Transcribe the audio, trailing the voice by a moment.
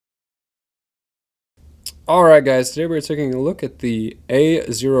Alright guys, today we're taking a look at the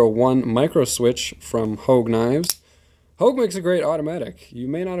A01 Microswitch from Hogue Knives. Hogue makes a great automatic. You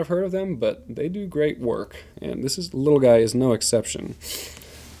may not have heard of them, but they do great work, and this little guy is no exception.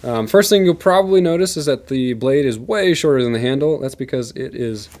 First thing you'll probably notice is that the blade is way shorter than the handle. That's because it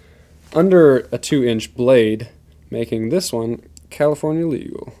is under a 2-inch blade, making this one California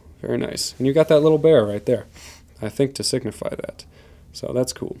legal. Very nice. And you got that little bear right there, I think, to signify that. So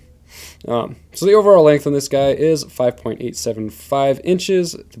that's cool. So the overall length on this guy is 5.875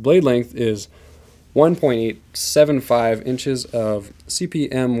 inches. The blade length is 1.875 inches of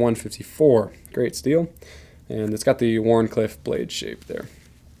CPM 154. Great steel. And it's got the Wharncliffe blade shape there.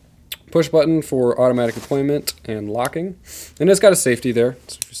 Push button for automatic deployment and locking. And it's got a safety there,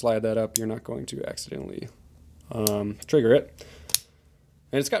 so if you slide that up, you're not going to accidentally trigger it.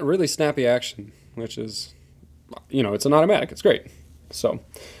 And it's got really snappy action, which is, you know, it's an automatic. It's great. So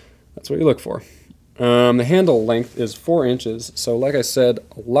that's what you look for. The handle length is 4 inches, so like I said,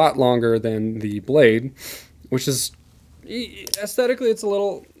 a lot longer than the blade, which is aesthetically it's a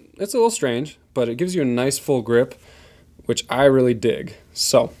little strange, but it gives you a nice full grip, which I really dig.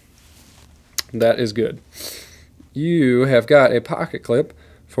 So that is good. You have got a pocket clip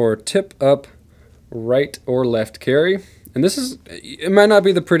for tip up, right or left carry, and it might not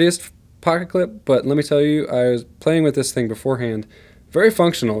be the prettiest pocket clip, but let me tell you, I was playing with this thing beforehand. Very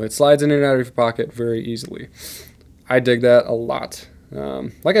functional. It slides in and out of your pocket very easily. I dig that a lot.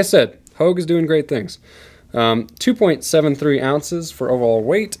 Like I said, Hogue is doing great things. 2.73 ounces for overall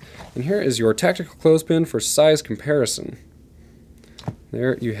weight, and here is your tactical clothespin for size comparison.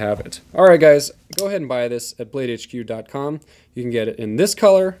 There you have it. Alright guys, go ahead and buy this at bladehq.com. You can get it in this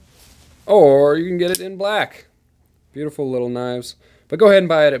color, or you can get it in black. Beautiful little knives. But go ahead and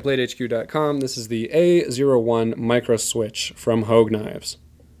buy it at bladehq.com. This is the A01 Microswitch from Hogue Knives.